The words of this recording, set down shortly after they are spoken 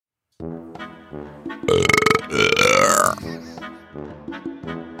Okay.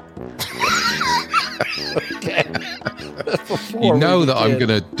 You know that I'm going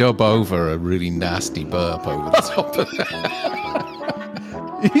to dub over a really nasty burp over the top of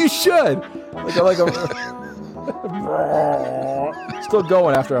that. You should. Like a still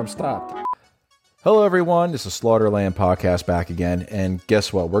going after I'm stopped. Hello, everyone. This is Slaughterland Podcast back again. And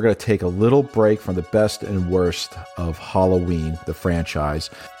guess what? We're going to take a little break from the best and worst of Halloween, the franchise,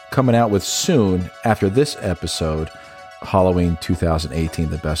 coming out with soon after this episode, Halloween 2018,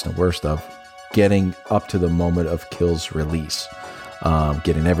 the best and worst of, getting up to the moment of Kill's release,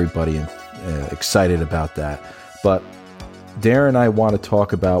 getting everybody excited about that. But Darren and I want to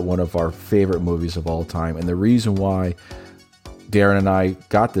talk about one of our favorite movies of all time. And the reason why Darren and I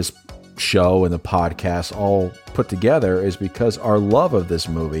got this show and the podcast all put together is because our love of this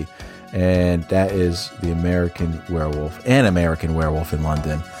movie, and that is The American Werewolf and American Werewolf in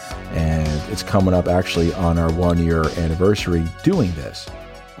London. And it's coming up actually on our 1-year anniversary doing this.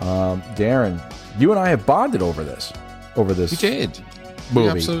 Darren, you and I have bonded over this. We did. Movie. We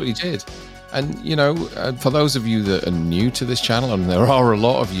absolutely did. And, you know, for those of you that are new to this channel, and there are a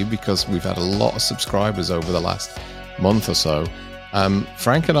lot of you because we've had a lot of subscribers over the last month or so,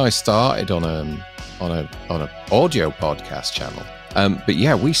 Frank and I started on an audio podcast channel. But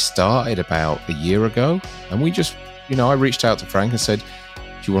yeah, we started about a year ago, and we just, you know, I reached out to Frank and said,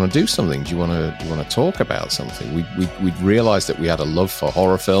 do you want to do something? Do you want to talk about something? We'd realized that we had a love for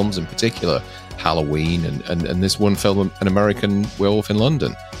horror films, in particular Halloween, and this one film, An American Werewolf in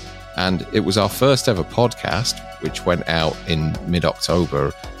London. And it was our first ever podcast, which went out in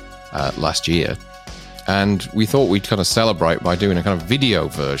mid-October last year. And we thought we'd kind of celebrate by doing a kind of video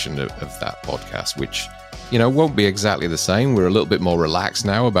version of that podcast, which, you know, won't be exactly the same. We're a little bit more relaxed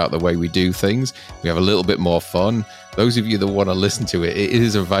now about the way we do things. We have a little bit more fun. Those of you that want to listen to it, it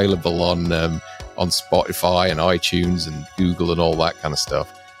is available on Spotify and iTunes and Google and all that kind of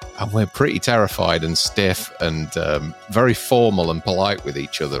stuff. And we're pretty terrified and stiff and very formal and polite with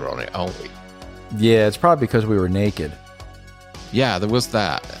each other on it, aren't we? Yeah, it's probably because we were naked. Yeah, there was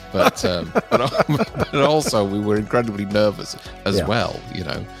that, but also we were incredibly nervous as well. You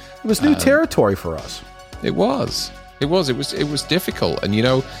know, it was new territory for us. It was difficult, and you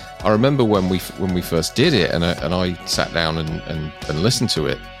know, I remember when we first did it, and I sat down and listened to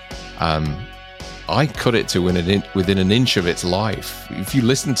it. I cut it to within an inch of its life. If you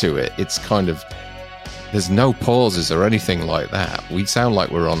listen to it, it's kind of, there's no pauses or anything like that. We sound like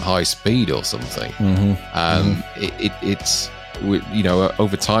we're on high speed or something. It's you know,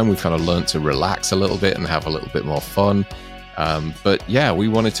 over time we've kind of learned to relax a little bit and have a little bit more fun. But yeah, we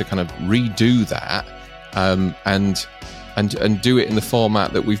wanted to kind of redo that and do it in the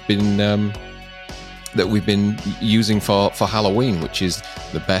format that we've been using for Halloween, which is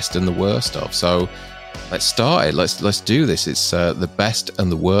the best and the worst of. So let's start it. Let's do this. It's the best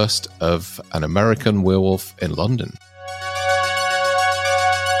and the worst of An American Werewolf in London.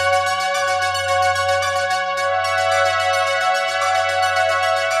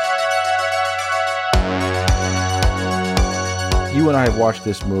 You and I have watched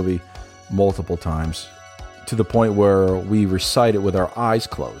this movie multiple times to the point where we recite it with our eyes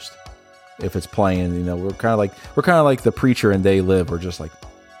closed. If it's playing, you know, we're kind of like the preacher in They Live. We're just like,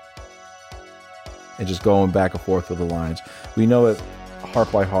 and just going back and forth with the lines. We know it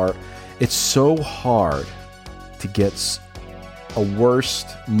heart by heart. It's so hard to get a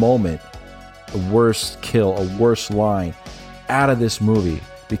worst moment, a worst kill, a worst line out of this movie,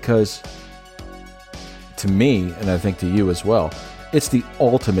 because to me, and I think to you as well, it's the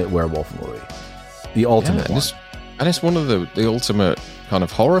ultimate werewolf movie. The ultimate one. And it's one of the ultimate kind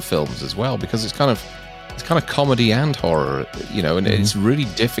of horror films as well, because it's kind of comedy and horror, you know, and it's really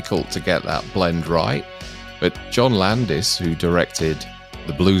difficult to get that blend right. But John Landis, who directed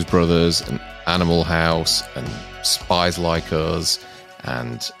The Blues Brothers and Animal House and Spies Like Us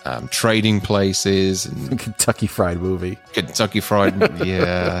and Trading Places and Kentucky Fried Movie, Kentucky Fried Movie,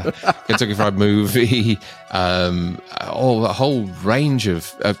 all a whole range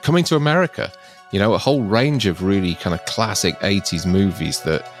of Coming to America, you know, a whole range of really kind of classic 80s movies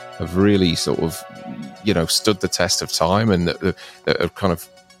that have really sort of, you know, stood the test of time and that are kind of,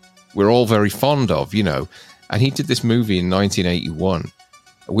 we're all very fond of, you know. And he did this movie in 1981,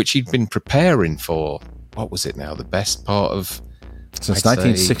 which he'd been preparing for, what was it now, the best part of... Since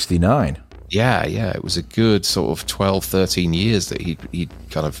 1969. Yeah, it was a good sort of 12, 13 years that he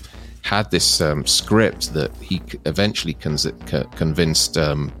kind of had this script that he eventually convinced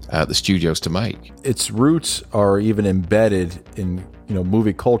the studios to make. Its roots are even embedded in, you know,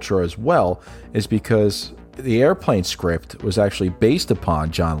 movie culture as well, is because The Airplane script was actually based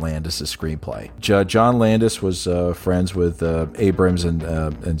upon John Landis' screenplay. John Landis was friends with Abrams and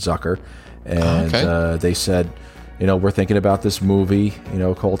Zucker, and they said, we're thinking about this movie,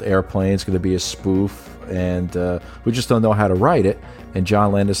 called Airplane. It's going to be a spoof, and we just don't know how to write it. And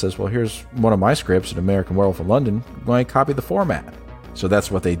John Landis says, well, here's one of my scripts, An American Werewolf in London. Go ahead and copy the format. So that's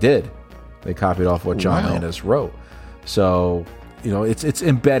what they did. They copied off what John Landis wrote. So, it's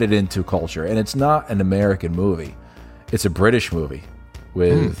embedded into culture. And it's not an American movie. It's a British movie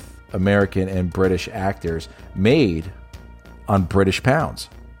with American and British actors made on British pounds.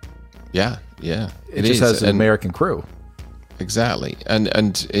 Yeah. It just has an American crew. Exactly. And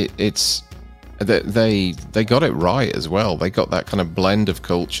it's... They got it right as well. They got that kind of blend of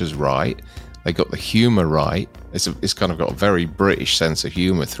cultures right. They got the humor right. It's kind of got a very British sense of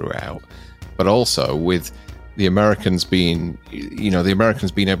humor throughout, but also with the Americans being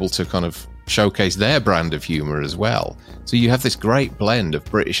able to kind of showcase their brand of humor as well. So you have this great blend of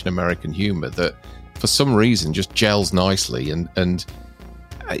British and American humor that, for some reason, just gels nicely. And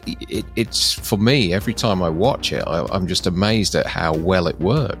it's for me, every time I watch it, I'm just amazed at how well it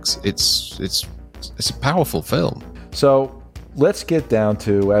works. It's a powerful film. So let's get down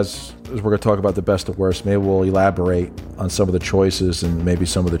to, as we're going to talk about the best and worst, maybe we'll elaborate on some of the choices and maybe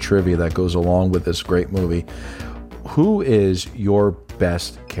some of the trivia that goes along with this great movie. Who is your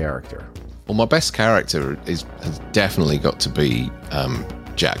best character? Well, my best character has definitely got to be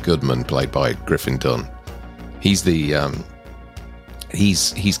Jack Goodman, played by Griffin Dunne. He's the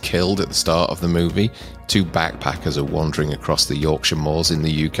he's killed at the start of the movie. Two backpackers are wandering across the Yorkshire moors in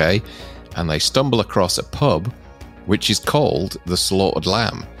the UK, and they stumble across a pub which is called The Slaughtered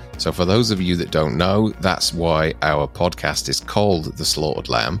Lamb. So for those of you that don't know, that's why our podcast is called The Slaughtered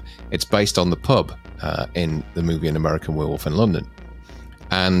Lamb. It's based on the pub in the movie An American Werewolf in London.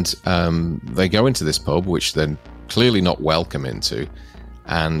 And they go into this pub, which they're clearly not welcome into,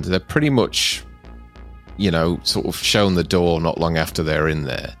 and they're pretty much, sort of shown the door not long after they're in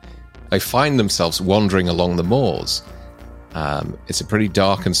there. They find themselves wandering along the moors. It's a pretty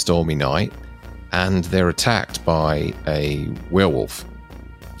dark and stormy night, and they're attacked by a werewolf.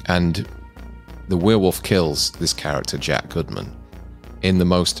 And the werewolf kills this character, Jack Goodman, in the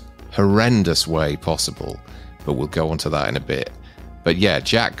most horrendous way possible, but we'll go on to that in a bit. But yeah,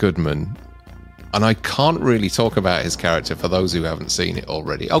 Jack Goodman, and I can't really talk about his character for those who haven't seen it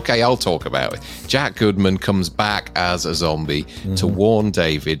already. Okay, I'll talk about it. Jack Goodman comes back as a zombie to warn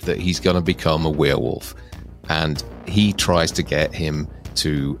David that he's going to become a werewolf, and he tries to get him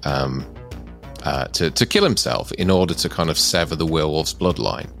to kill himself in order to kind of sever the werewolf's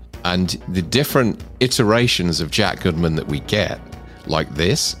bloodline. And the different iterations of Jack Goodman that we get, like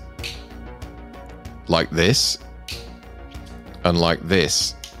this, and like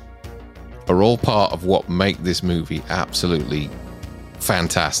this, are all part of what make this movie absolutely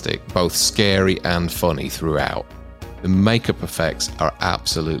fantastic, both scary and funny throughout. The makeup effects are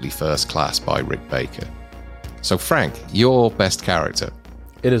absolutely first class by Rick Baker. So Frank, your best character?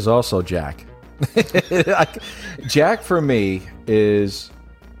 It is also Jack. Jack, for me, is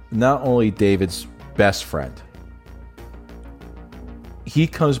not only David's best friend. He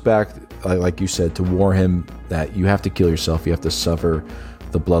comes back, like you said, to warn him that you have to kill yourself, you have to sever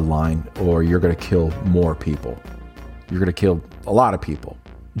the bloodline, or you're going to kill more people. You're going to kill a lot of people.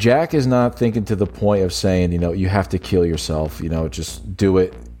 Jack is not thinking to the point of saying, you have to kill yourself, just do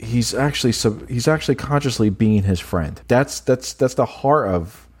it. He's actually consciously being his friend. That's the heart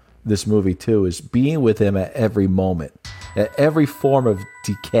of this movie too, is being with him at every moment, at every form of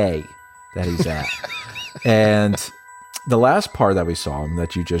decay that he's at. And the last part that we saw him,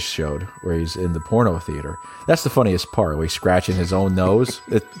 that you just showed, where he's in the porno theater, that's the funniest part, where he's scratching his own nose.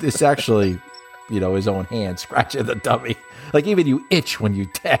 It's actually, his own hand scratching the dummy. Like, even you itch when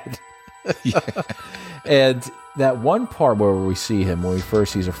you're dead. Yeah. And that one part where we see him, when we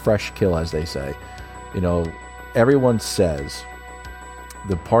first sees a fresh kill, as they say, everyone says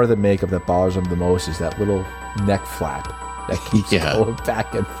the part of the makeup that bothers him the most is that little neck flap that keeps going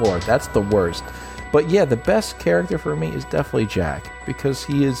back and forth. That's the worst. But yeah, the best character for me is definitely Jack, because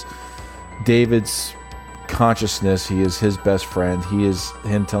he is David's consciousness. He is his best friend. He is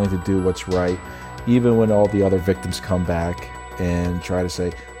him telling him to do what's right, even when all the other victims come back and try to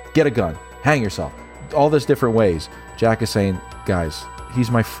say, get a gun, hang yourself, all these different ways. Jack is saying, guys,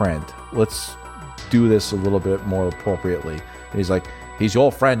 he's my friend. Let's do this a little bit more appropriately. And he's like, he's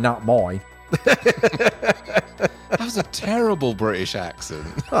your friend, not mine. That was a terrible British accent.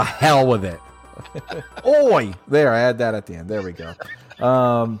 Oh, hell with it. Oi! There, I had that at the end. There we go.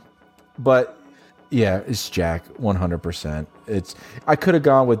 But Yeah, it's Jack, 100%. I could have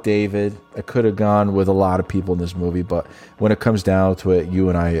gone with David. I could have gone with a lot of people in this movie, but when it comes down to it, you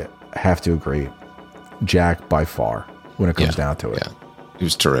and I have to agree. Jack by far, when it comes down to it. Yeah, he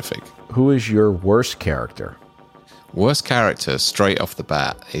was terrific. Who is your worst character? Worst character, straight off the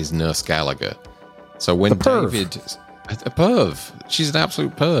bat, is Nurse Gallagher. So when David... A perv. She's an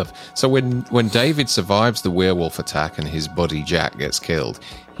absolute perv. So when David survives the werewolf attack and his buddy Jack gets killed,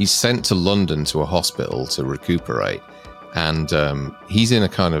 he's sent to London to a hospital to recuperate. And he's in a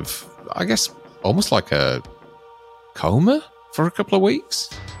kind of, I guess, almost like a coma for a couple of weeks.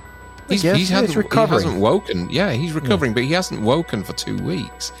 He's recovering. He hasn't woken. Yeah, he's recovering, but he hasn't woken for 2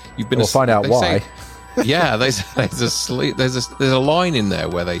 weeks. We'll find out why. Yeah, there's a line in there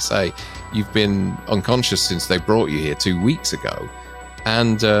where they say you've been unconscious since they brought you here 2 weeks ago,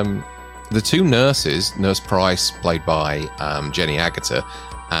 and the two nurses, Nurse Price, played by Jenny Agutter,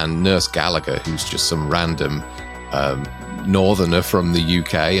 and Nurse Gallagher, who's just some random northerner from the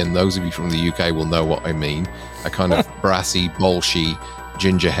UK, and those of you from the UK will know what I mean, a kind of brassy, bolshy,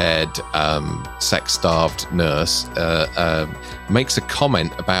 ginger-haired, sex-starved nurse, makes a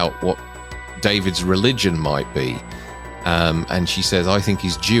comment about what David's religion might be, and she says, I think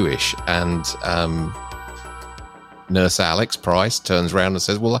he's Jewish, and Nurse Alex Price turns around and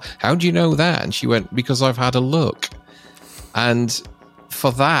says, well, how do you know that? And she went, because I've had a look. And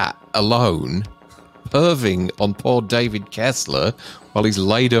for that alone, perving on poor David Kessler while he's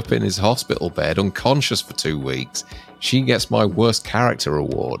laid up in his hospital bed unconscious for 2 weeks, she gets my worst character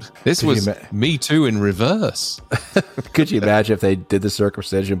award. This was Me Too in reverse. Could you imagine if they did the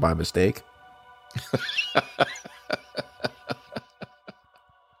circumcision by mistake?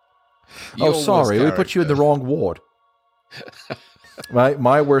 Oh, sorry, we put you in the wrong ward.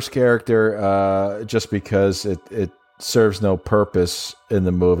 My worst character, just because it serves no purpose in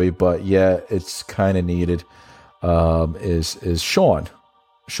the movie, but yet it's kind of needed, is Sean.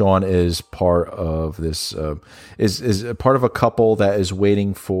 Sean is part of this, is part of a couple that is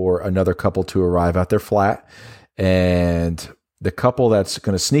waiting for another couple to arrive at their flat, and the couple that's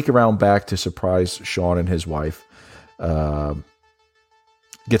going to sneak around back to surprise Sean and his wife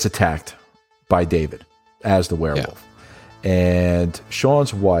gets attacked by David as the werewolf. Yeah. And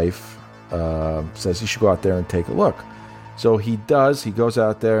Sean's wife says he should go out there and take a look. So he does. He goes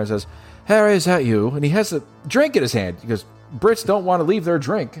out there and says, Harry, is that you? And he has a drink in his hand because Brits don't want to leave their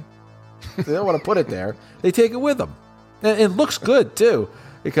drink. They don't want to put it there. They take it with them. And it looks good, too.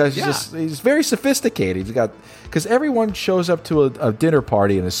 Because he's very sophisticated. Because everyone shows up to a dinner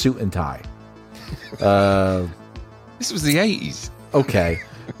party in a suit and tie. This was the 80s. Okay.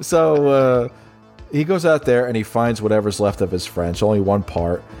 So he goes out there and he finds whatever's left of his French, only one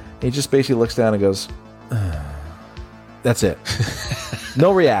part. And he just basically looks down and goes, that's it.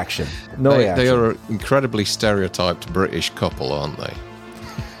 No reaction. Reaction. They are an incredibly stereotyped British couple, aren't they?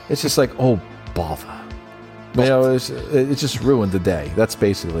 It's just like, oh, bother. You know, it just ruined the day. That's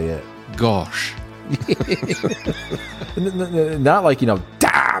basically it. Gosh. Not like,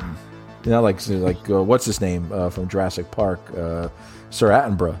 damn. Not like what's his name from Jurassic Park? Sir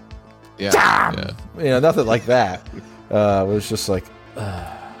Attenborough. Yeah. Damn. Yeah. Nothing like that. It was just like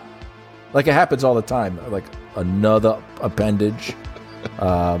it happens all the time. Like another appendage.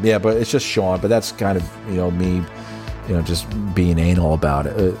 But it's just Sean. But that's kind of, me, just being anal about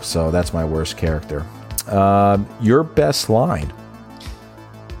it. So that's my worst character. Your best line.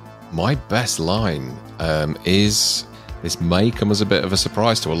 My best line is, this may come as a bit of a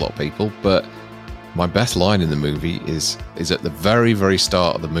surprise to a lot of people, but my best line in the movie is at the very, very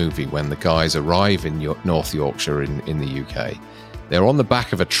start of the movie when the guys arrive in North Yorkshire in the UK. They're on the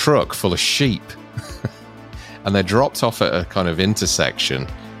back of a truck full of sheep and they're dropped off at a kind of intersection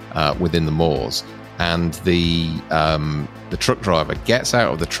within the moors. And the truck driver gets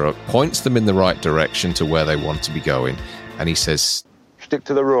out of the truck, points them in the right direction to where they want to be going, and he says, stick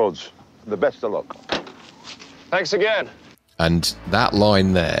to the roads. The best of luck. Thanks again. And that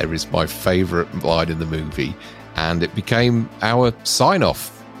line there is my favourite line in the movie, and it became our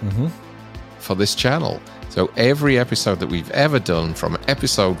sign-off for this channel. So every episode that we've ever done, from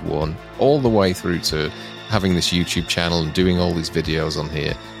episode 1 all the way through to having this YouTube channel and doing all these videos on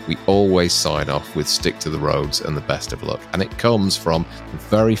here, we always sign off with stick to the roads and the best of luck. And it comes from the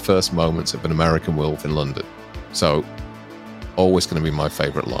very first moments of An American Werewolf in London. So, always going to be my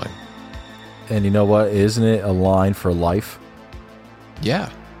favourite line. And you know what? Isn't it a line for life?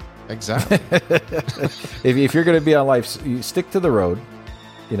 Yeah, exactly. if you're going to be on life, you stick to the road,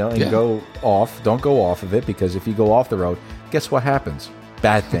 and go off. Don't go off of it, because if you go off the road, guess what happens?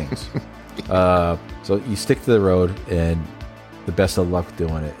 Bad things. So you stick to the road, and the best of luck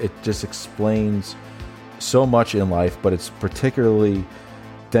doing it. It just explains so much in life, but it's particularly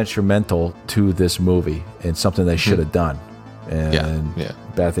detrimental to this movie and something they should have done. And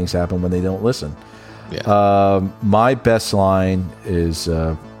bad things happen when they don't listen. My best line is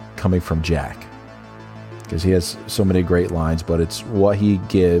coming from Jack, because he has so many great lines, but it's what he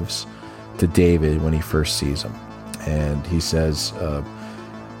gives to David when he first sees him. And he says,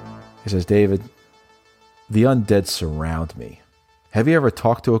 David, the undead surround me. Have you ever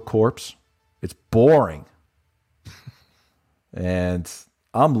talked to a corpse? It's boring. And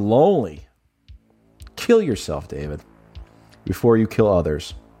I'm lonely. Kill yourself, David, before you kill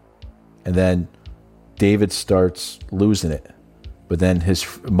others. And then David starts losing it. But then his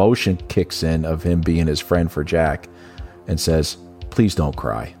emotion kicks in of him being his friend for Jack and says, please don't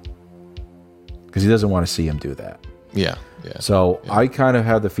cry. Because he doesn't want to see him do that. Yeah. So I kind of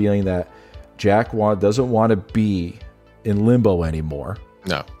have the feeling that Jack doesn't want to be in limbo anymore.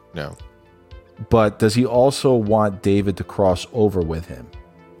 No. But does he also want David to cross over with him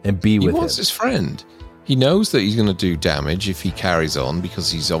and be with him? He wants his friend. He knows that he's going to do damage if he carries on,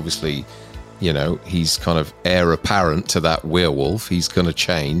 because he's obviously, he's kind of heir apparent to that werewolf. He's going to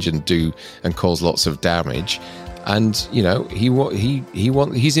change and cause lots of damage. And,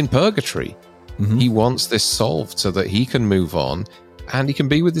 he's in purgatory. Mm-hmm. He wants this solved so that he can move on and he can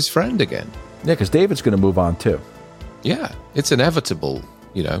be with his friend again. Yeah, because David's going to move on too. Yeah, it's inevitable,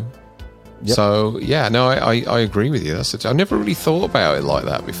 Yep. So I agree with you. I never really thought about it like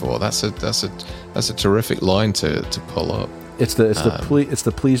that before. That's a terrific line to pull up. It's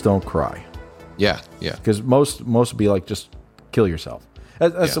the please don't cry. Yeah. Because most would be like, just kill yourself.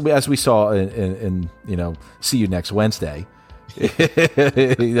 As we saw in See You Next Wednesday.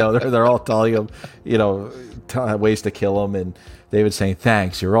 They're all telling him, ways to kill him, and David's saying,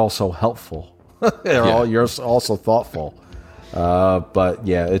 thanks, you're all so helpful. You're also thoughtful. But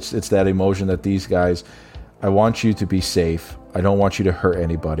yeah, it's that emotion that these guys, I want you to be safe. I don't want you to hurt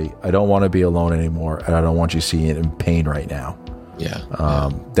anybody. I don't want to be alone anymore, and I don't want you seeing it in pain right now.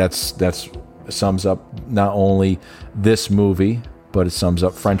 That's sums up not only this movie, but it sums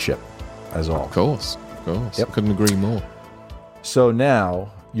up friendship as all. Of course. Yep. Couldn't agree more. So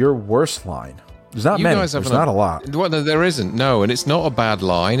now, your worst line. There's not many. There's not a lot. Well, no, there isn't. No, and it's not a bad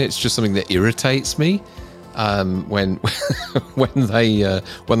line. It's just something that irritates me when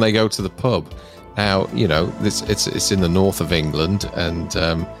they go to the pub. Now, it's in the north of England, and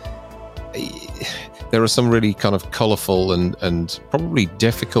there are some really kind of colourful and probably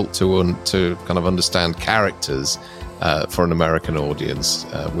difficult to kind of understand characters for an American audience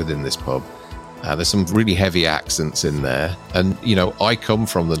within this pub. There's some really heavy accents in there. And, I come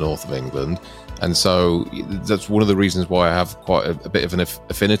from the north of England. And so that's one of the reasons why I have quite a bit of an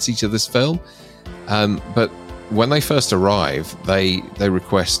affinity to this film. But when they first arrive, they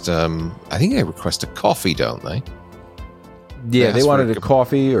request, I think they request a coffee, don't they? Yeah, they wanted a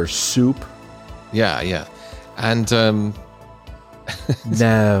coffee or soup. Yeah. And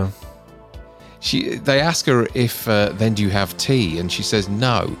no. They ask her if, then do you have tea? And she says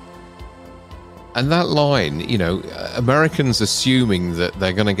no. And that line, Americans assuming that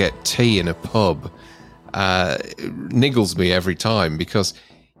they're going to get tea in a pub, niggles me every time, because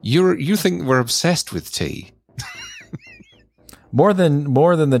you think we're obsessed with tea. more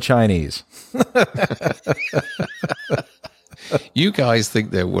than the Chinese. You guys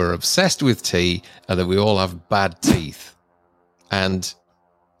think that we're obsessed with tea and that we all have bad teeth. And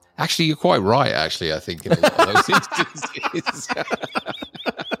actually, you're quite right, I think, in a lot of those instances.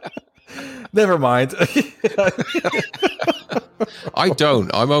 Never mind. I don't.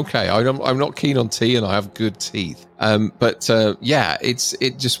 I'm okay. I'm not keen on tea, and I have good teeth. But it's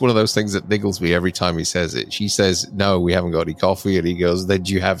just one of those things that niggles me every time he says it. She says, "No, we haven't got any coffee," and he goes, "Then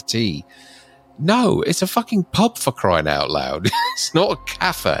do you have tea?" No, it's a fucking pub, for crying out loud. It's not a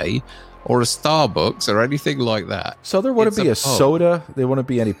cafe or a Starbucks or anything like that. So there wouldn't be a soda. There wouldn't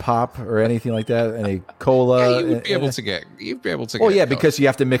be any pop or anything like that. Any cola. Yeah, you'd be able to get. Oh yeah, because you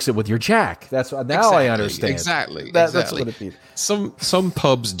have to mix it with your Jack. That's now exactly, I understand. Exactly. That's what it be. Some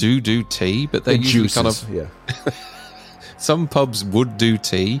pubs do tea, but they usually juices, kind of. Some pubs would do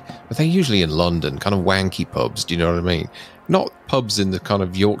tea, but they're usually in London, kind of wanky pubs. Do you know what I mean? Not pubs in the kind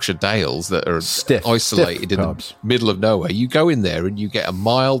of Yorkshire Dales that are isolated in the middle of nowhere. You go in there and you get a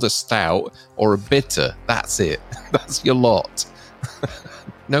mild, a stout, or a bitter. That's it. That's your lot.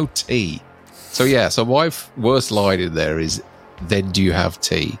 No tea. So my worst line in there is, then do you have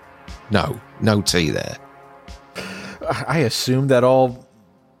tea? No tea there. I assume that all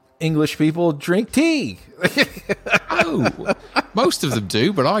English people drink tea. Oh, most of them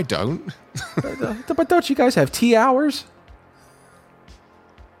do, but I don't. But don't you guys have tea hours?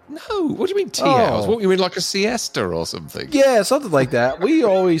 No, what do you mean tea hours? What, you mean like a siesta or something? Yeah, something like that. We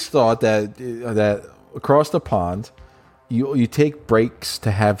always thought that across the pond, you take breaks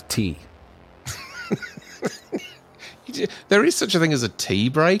to have tea. There is such a thing as a tea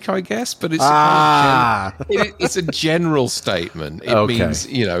break, I guess, but it's it's a general statement. It means,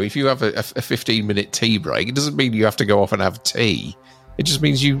 if you have a 15-minute tea break, it doesn't mean you have to go off and have tea. It just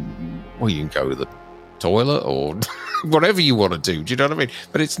means you can go to the toilet or whatever you want to do. Do you know what I mean?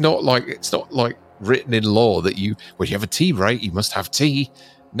 But it's not like written in law that when you have a tea break, you must have tea.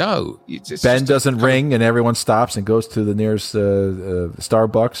 No, Ben doesn't ring and everyone stops and goes to the nearest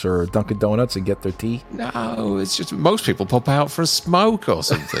Starbucks or Dunkin' Donuts and get their tea. No, it's just most people pop out for a smoke or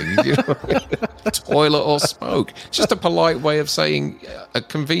something. Toilet or smoke. It's just a polite way of saying a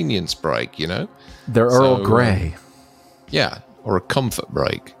convenience break, They're Earl Grey. Yeah, or a comfort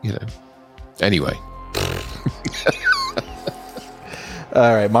break, Anyway.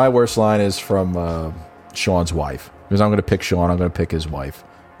 All right, my worst line is from Sean's wife. Because I'm going to pick Sean, I'm going to pick his wife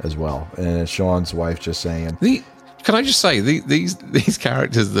as well. And Sean's wife just saying... Can I just say, these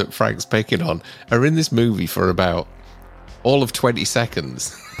characters that Frank's picking on are in this movie for about all of 20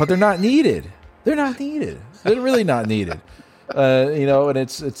 seconds. But they're not needed. They're not needed. They're really not needed. And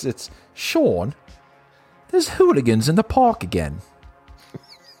it's Sean, there's hooligans in the park again.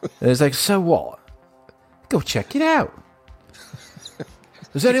 And it's like, so what? Go check it out.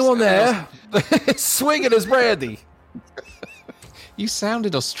 Is anyone there? Swinging his brandy. You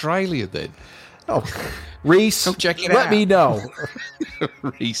sounded Australian then. Oh, Reese, go check it out. Let me know.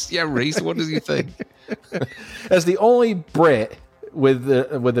 Reese, what does he think? As the only Brit with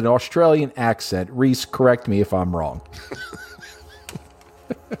an Australian accent, Reese, correct me if I'm wrong.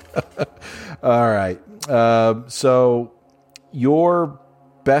 All right. So your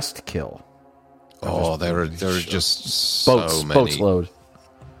best kill. Oh, there are just so many. Boats load.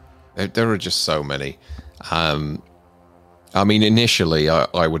 There are just so many. I mean, initially,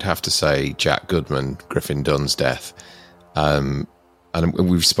 I would have to say Jack Goodman, Griffin Dunn's death. And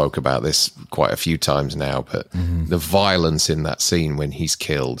we've spoke about this quite a few times now, but the violence in that scene when he's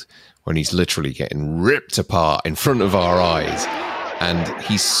killed, when he's literally getting ripped apart in front of our eyes, and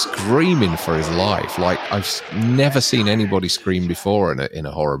he's screaming for his life. Like, I've never seen anybody scream before in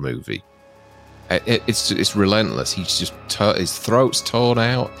a horror movie. It's relentless. He's just his throat's torn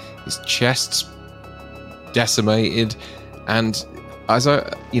out, his chest's decimated, and as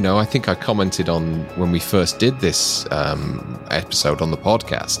I think I commented on when we first did this episode on the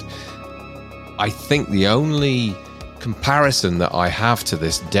podcast. I think the only comparison that I have to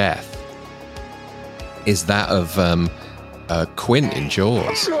this death is that of Quint in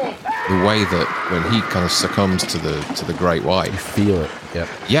Jaws. The way that when he kind of succumbs to the great white, you feel it. Yep.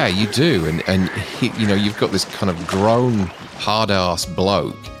 Yeah, you do, and he, you've got this kind of grown, hard-ass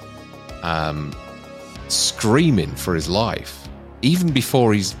bloke, screaming for his life, even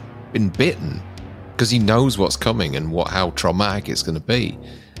before he's been bitten, because he knows what's coming and how traumatic it's going to be.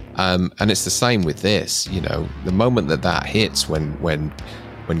 And it's the same with this. The moment that hits, when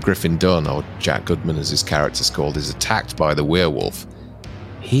Griffin Dunn, or Jack Goodman as his character's called, is attacked by the werewolf,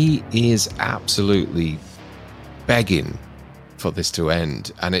 he is absolutely begging for this to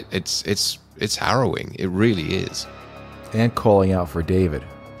end, and it's harrowing. It really is. And calling out for David.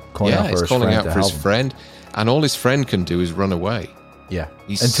 He's calling out for his friend, and all his friend can do is run away. Yeah,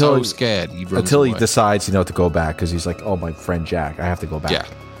 he's so scared. He decides, to go back, because he's like, "Oh, my friend Jack, I have to go back."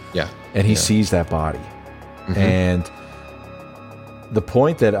 Yeah. And he sees that body, and the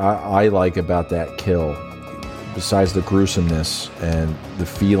point that I like about that kill, besides the gruesomeness and the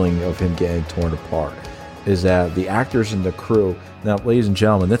feeling of him getting torn apart, is that the actors and the crew. Now, ladies and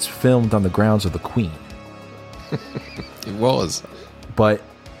gentlemen, that's filmed on the grounds of the Queen. It was, but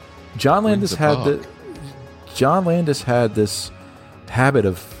John Landis had this habit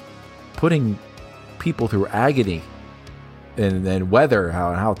of putting people through agony and weather,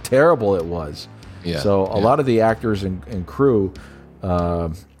 how terrible it was. Yeah. So a lot of the actors and crew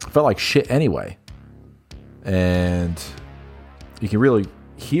felt like shit anyway, and you can really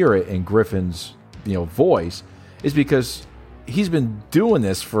hear it in Griffin's voice, is because he's been doing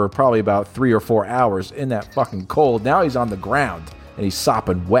this for probably about 3 or 4 hours in that fucking cold. Now he's on the ground and he's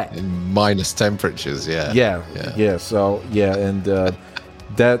sopping wet in minus temperatures. Yeah. So and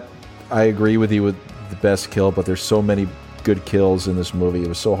that I agree with you with the best kill, but there's so many good kills in this movie. It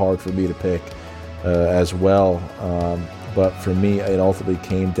was so hard for me to pick as well. But for me, it ultimately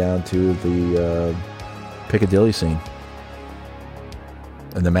came down to the Piccadilly scene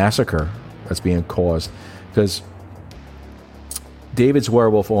and the massacre that's being caused, because David's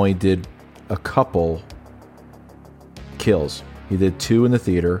werewolf only did a couple kills. He did 2 in the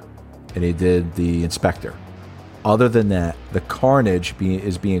theater, and he did the inspector. Other than that, the carnage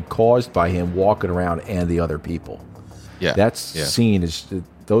is being caused by him walking around and the other people. Yeah, that scene is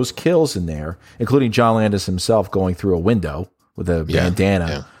those kills in there, including John Landis himself going through a window with a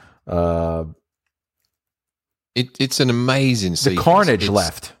bandana. Yeah. It's an amazing sequence. The carnage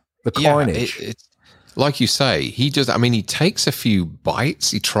left. The carnage. It's like you say, he takes a few bites.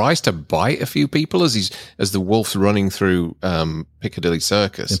 He tries to bite a few people as the wolf's running through Piccadilly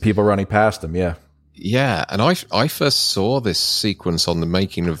Circus. And people running past him, yeah. Yeah, and I first saw this sequence on the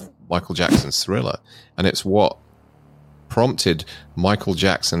making of Michael Jackson's Thriller, and it's what prompted Michael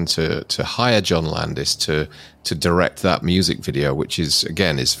Jackson to hire John Landis to direct that music video, which is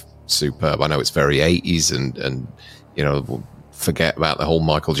superb. I know it's very 80s and we'll forget about the whole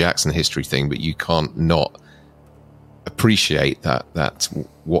Michael Jackson history thing, but you can't not appreciate that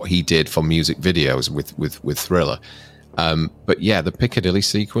what he did for music videos with Thriller. But yeah, the Piccadilly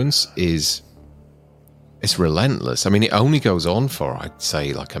sequence it's relentless. I mean, it only goes on for, I'd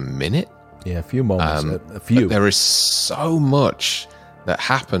say, like a minute. Yeah, a few moments. A few. But there is so much that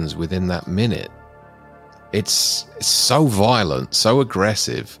happens within that minute. It's so violent, so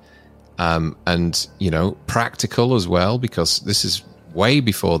aggressive, and practical as well, because this is way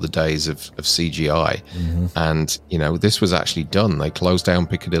before the days of CGI. Mm-hmm. And this was actually done. They closed down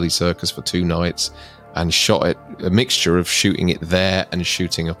Piccadilly Circus for 2 nights and shot it, a mixture of shooting it there and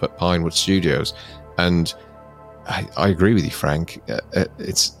shooting up at Pinewood Studios. And I agree with you, Frank.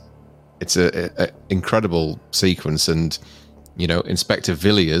 It's a incredible sequence, and Inspector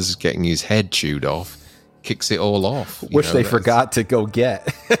Villiers getting his head chewed off kicks it all off. Which they forgot to go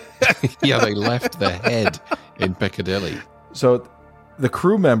get. Yeah, they left their head in Piccadilly. So the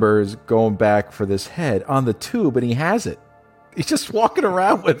crew member is going back for this head on the tube, and he has it. He's just walking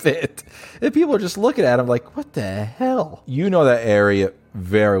around with it. And people are just looking at him like, what the hell? You know that area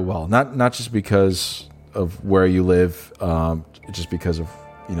very well. Not just because of where you live, just because of,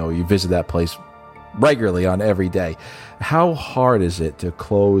 you visit that place regularly on every day. How hard is it to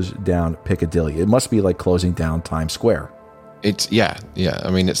close down Piccadilly? It must be like closing down Times Square. It's yeah. I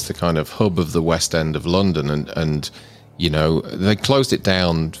mean, it's the kind of hub of the West End of London, and they closed it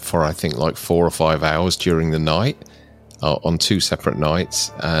down for, I think, like 4 or 5 hours during the night on 2 separate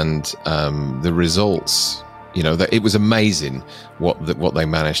nights, and the results, it was amazing what they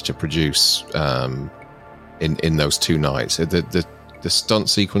managed to produce in those 2 nights. The stunt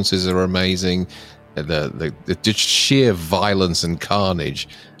sequences are amazing. The just sheer violence and carnage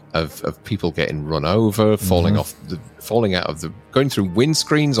of people getting run over, falling out of going through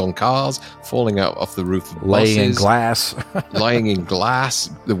windscreens on cars, falling out off the roof of buses, laying in glass,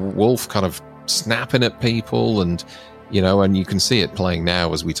 the wolf kind of snapping at people, and you can see it playing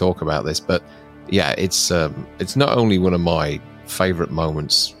now as we talk about this. But yeah, it's not only one of my favorite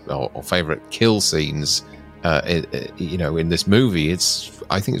moments or favorite kill scenes, in this movie.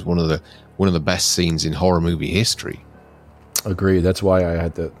 I think it's one of the best scenes in horror movie history. Agreed. That's why I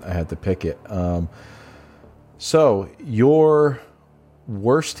had to pick it. So your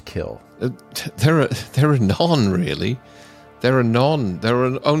worst kill? There are none, really. There are none. There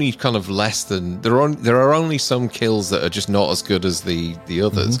are only kind of less than there are only some kills that are just not as good as the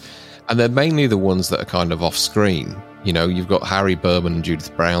others, and they're mainly the ones that are kind of off screen. You've got Harry Berman and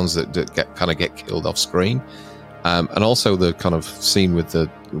Judith Browns that get killed off screen, and also the kind of scene with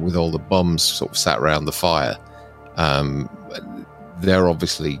all the bums sort of sat around the fire. They're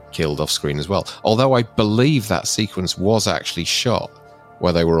obviously killed off screen as well. Although I believe that sequence was actually shot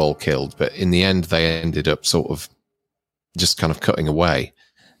where they were all killed, but in the end they ended up sort of just kind of cutting away.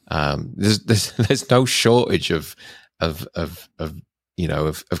 There's no shortage of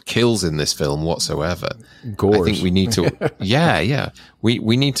kills in this film whatsoever. Gores. I think we need to,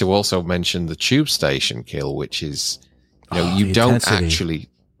 we need to also mention the tube station kill, which is, you don't actually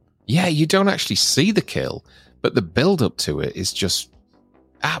see the kill, but the build up to it is just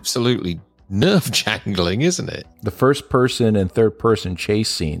absolutely nerve jangling, isn't it? The first person and third person chase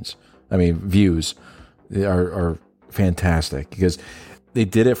scenes, views, are fantastic because they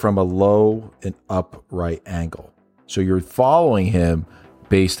did it from a low and upright angle. So you're following him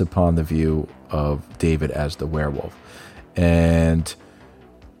based upon the view of David as the werewolf. And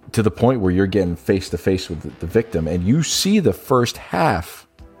to the point where you're getting face to face with the victim, and you see the first half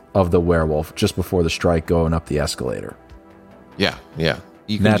of the werewolf just before the strike going up the escalator. Yeah.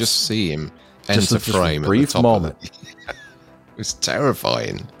 You can just see him enter frame. Just a brief moment. It was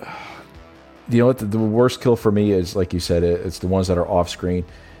terrifying. You know what? The worst kill for me is, like you said, it's the ones that are off screen.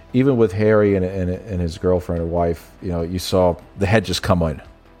 Even with Harry and his girlfriend or wife, you saw the head just come in,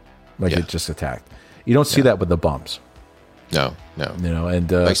 like it just attacked. You don't see that with the bums. No. And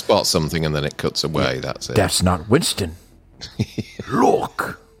they spot something and then it cuts away. That's it. That's not Winston.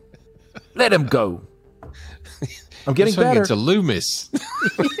 Look, let him go. I'm getting better. It's a Loomis.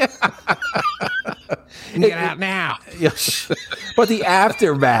 Get out now. But the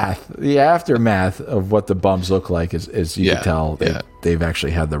aftermath of what the bums look like is you can tell they've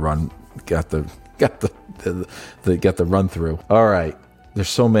actually had the run, got the run through. All right, there's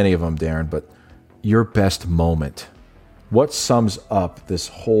so many of them, Darren. But your best moment. What sums up this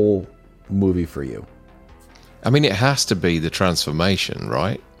whole movie for you? I mean, it has to be the transformation,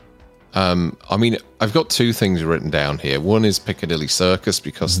 right? I mean, I've got two things written down here. One is Piccadilly Circus,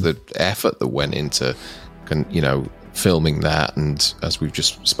 because the effort that went into, filming that, and as we've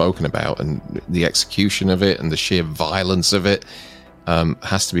just spoken about, and the execution of it and the sheer violence of it,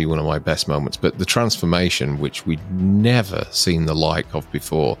 has to be one of my best moments. But the transformation, which we'd never seen the like of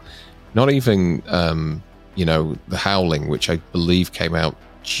before, not even, The Howling, which I believe came out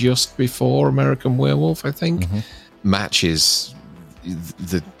just before American Werewolf, I think, matches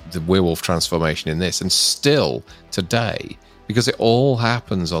the werewolf transformation in this. And still today, because it all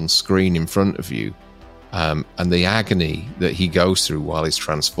happens on screen in front of you, and the agony that he goes through while he's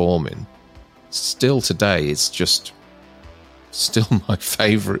transforming, still today, it's just still my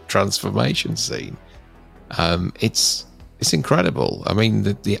favorite transformation scene. It's incredible. I mean,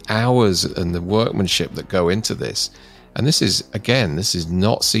 the hours and the workmanship that go into this, and this is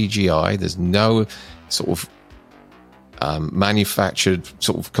not CGI. There's no sort of manufactured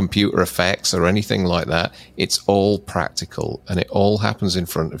sort of computer effects or anything like that. It's all practical, and it all happens in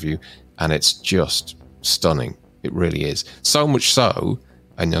front of you, and it's just stunning. It really is. So much so,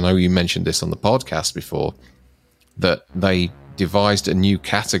 and I know you mentioned this on the podcast before, that they devised a new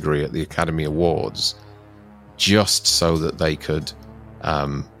category at the Academy Awards just so that they could,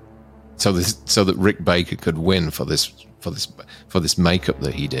 so that Rick Baker could win for this makeup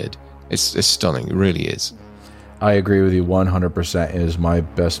that he did. It's stunning. It really is. I agree with you 100%. It is my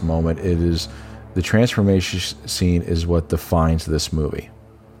best moment. It is the transformation scene is what defines this movie,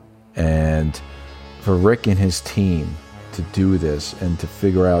 and for Rick and his team to do this and to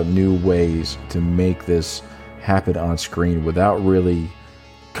figure out new ways to make this happen on screen without really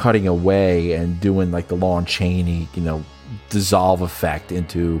cutting away and doing like the Lon Chaney, dissolve effect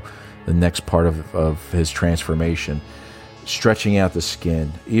into the next part of his transformation, stretching out the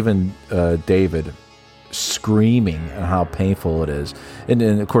skin, even David screaming and how painful it is. And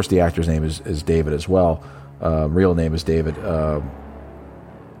of course the actor's name is David as well. Real name is David.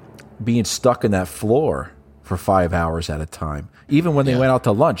 Being stuck in that floor for 5 hours at a time. Even when they went out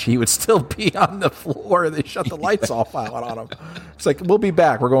to lunch, he would still be on the floor. They shut the lights off out on him. It's like, we'll be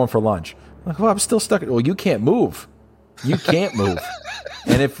back. We're going for lunch. I'm like, well, I'm still stuck. Well, you can't move. You can't move.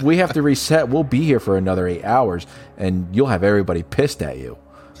 And if we have to reset, we'll be here for another 8 hours, and you'll have everybody pissed at you.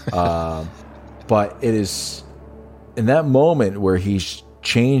 But it is in that moment where he's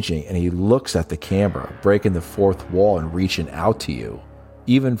changing and he looks at the camera, breaking the fourth wall and reaching out to you,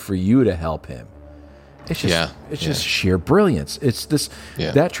 even for you to help him. It's just sheer brilliance. It's this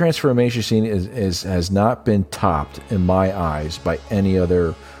that transformation scene has not been topped in my eyes by any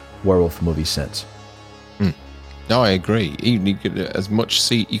other werewolf movie since. No, I agree. You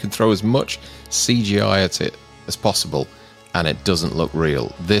can throw as much CGI at it as possible, and it doesn't look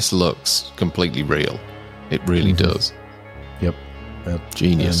real. This looks completely real. It really does. Yep.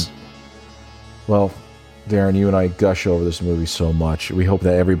 Genius. Well, Darren, you and I gush over this movie so much. We hope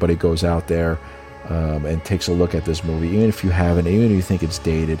that everybody goes out there and takes a look at this movie. Even if you haven't, even if you think it's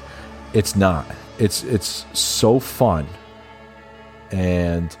dated, it's not. It's so fun,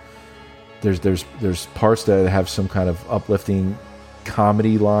 and there's parts that have some kind of uplifting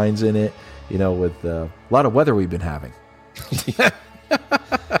comedy lines in it. With a lot of weather we've been having.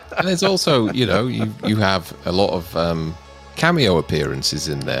 And there's also, you have a lot of cameo appearances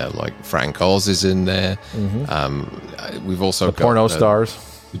in there, like Frank Oz is in there. We've also got porno stars.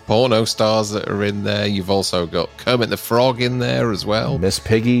 The porno stars that are in there. You've also got Kermit the Frog in there as well. Miss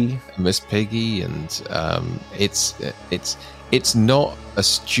Piggy, and it's not a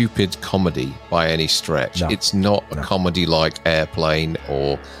stupid comedy by any stretch. No. It's not a comedy like Airplane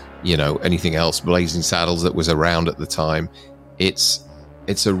or anything else, Blazing Saddles, that was around at the time. It's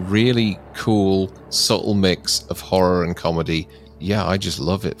a really cool, subtle mix of horror and comedy. Yeah, I just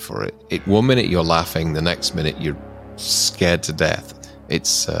love it for it. One minute you're laughing, the next minute you're scared to death.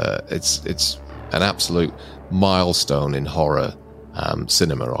 It's an absolute milestone in horror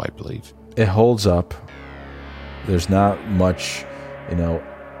cinema, I believe. It holds up. There's not much,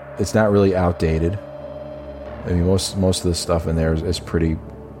 it's not really outdated. I mean, most of the stuff in there is pretty.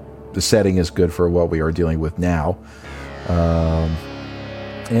 The setting is good for what we are dealing with now.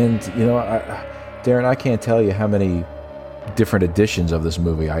 And, you know, Darren, I can't tell you how many different editions of this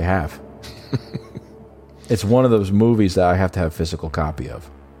movie I have. It's one of those movies that I have to have a physical copy of.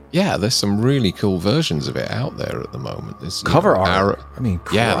 Yeah, there's some really cool versions of it out there at the moment. There's cover art. Arrow, I mean,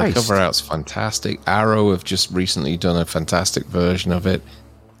 Christ. Yeah, the cover art's fantastic. Arrow have just recently done a fantastic version of it.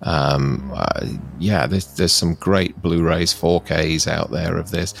 Yeah, there's some great Blu-rays, 4Ks out there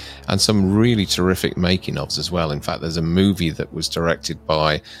of this, and some really terrific making ofs as well. In fact, there's a movie that was directed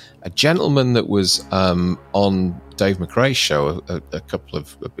by a gentleman that was on Dave McRae's show a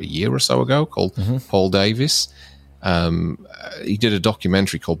year or so ago, called Paul Davis. He did a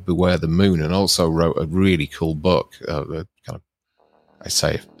documentary called Beware the Moon, and also wrote a really cool book. I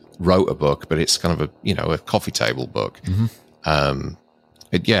say wrote a book, but it's kind of a coffee table book.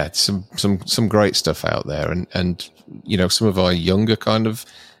 Yeah, some great stuff out there, and some of our younger kind of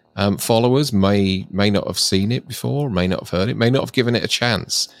followers may not have seen it before, may not have heard it, may not have given it a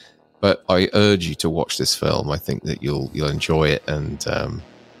chance. But I urge you to watch this film. I think that you'll enjoy it, and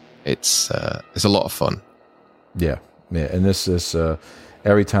it's a lot of fun. Yeah, and this is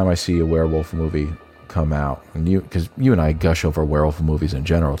every time I see a werewolf movie come out, and because you and I gush over werewolf movies in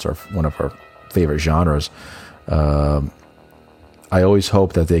general, it's one of our favorite genres. I always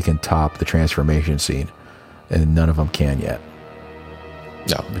hope that they can top the transformation scene, and none of them can yet.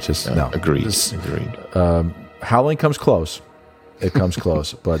 No, agreed. Howling comes close. It comes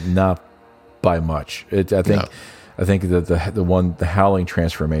close, but not by much. I think that the Howling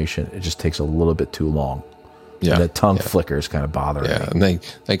transformation, it just takes a little bit too long. Yeah, and the tongue flickers kind of bothering me. And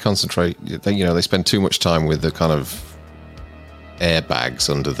they concentrate. They spend too much time with the kind of airbags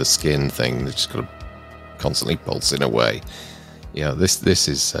under the skin thing. They just got to constantly pulsing away. Yeah, this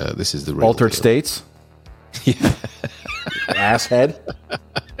is the real Altered deal. States. Yeah, asshead.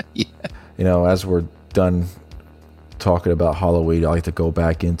 Yeah. As we're done talking about Halloween, I like to go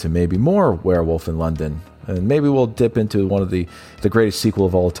back into maybe more Werewolf in London, and maybe we'll dip into one of the greatest sequel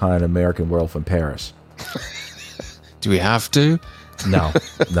of all time, American Werewolf in Paris. Do we have to? No.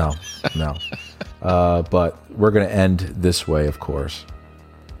 But we're going to end this way, of course.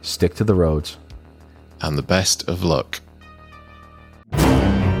 Stick to the roads. And the best of luck.